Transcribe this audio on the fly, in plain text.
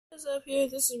what's up here?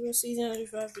 This is Real Season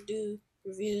 95 for Do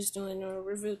Reviews doing a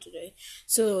review today.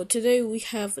 So today we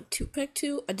have a 2-pack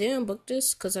 2. I didn't book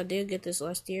this because I did get this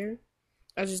last year.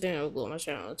 I just didn't upload my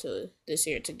channel until this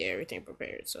year to get everything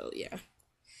prepared. So yeah.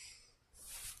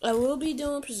 I will be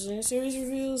doing Precision Series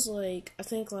reviews I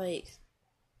think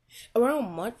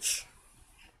around March.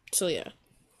 So yeah.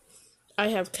 I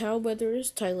have Cal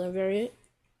Weathers Thailand variant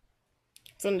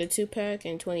from the 2-pack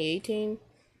in 2018.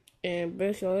 And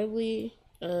Brick Yardley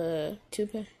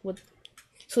 2-pack.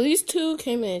 So these two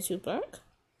came in a 2-pack.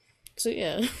 So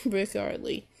yeah, Brick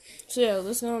Yardley. So yeah,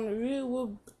 let's go on the review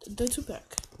with the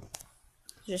 2-pack.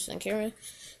 Just on camera.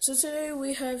 So today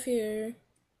we have here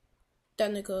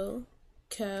Danica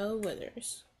Cal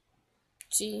Weathers.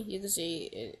 See, you can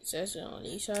see it says it on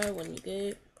each side when you get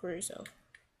it for yourself.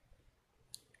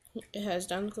 It has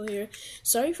Danica here.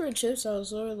 Sorry for chips, I was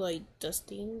sort of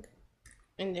dusting.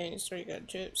 And then straight got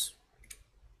chips.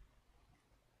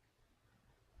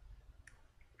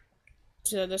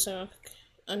 So that's an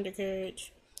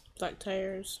undercarriage, black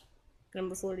tires,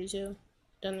 number 42,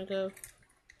 Danica,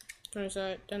 front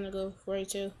side, Danica,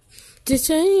 42.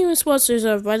 Titanium sponsors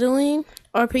are Vitaline,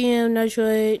 RPM,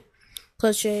 Nitrate,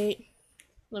 Clutch 8.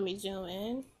 Let me zoom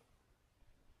in.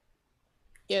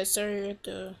 Yeah, sorry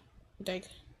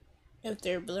if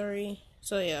they're blurry.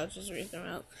 So yeah, I'll just read them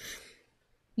out.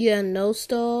 Yeah, No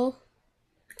Stall,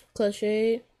 Clutch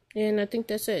 8, and I think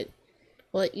that's it.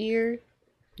 What year?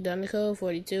 Danica,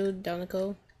 42,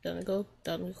 Danica, and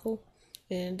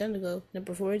Danica,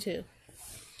 number 42.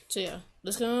 So yeah,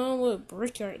 let's go on with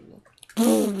Brick Yardley.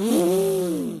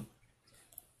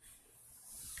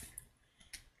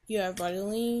 You have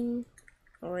Vitaline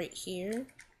right here.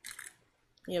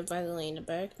 You have Vitaline in the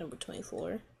back, number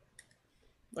 24.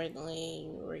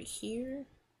 Vitaline right here.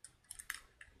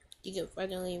 You get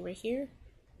Vitaline right here.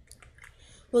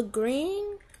 With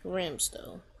green rims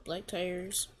though. Black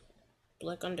tires.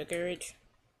 Black undercarriage.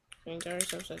 Green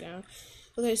tires upside down.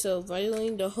 Okay, so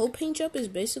Vitaline, the whole paint job is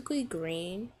basically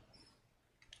green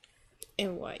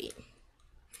and white.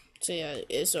 So yeah,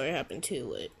 it sort of happened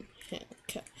too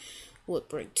with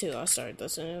Brick 2. I started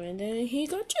listening to him and then he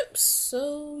got chips.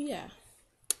 So yeah.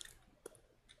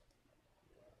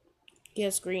 He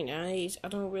has green eyes. I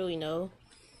don't really know.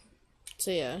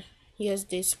 So yeah, he has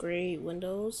this gray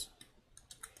windows.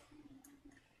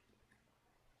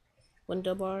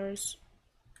 Window bars.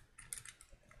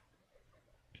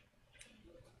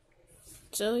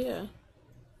 So yeah,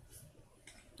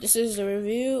 this is the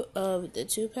review of the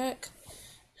 2-pack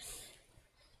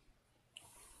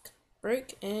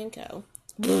Brick and Cal.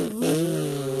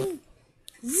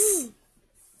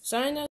 Sign up.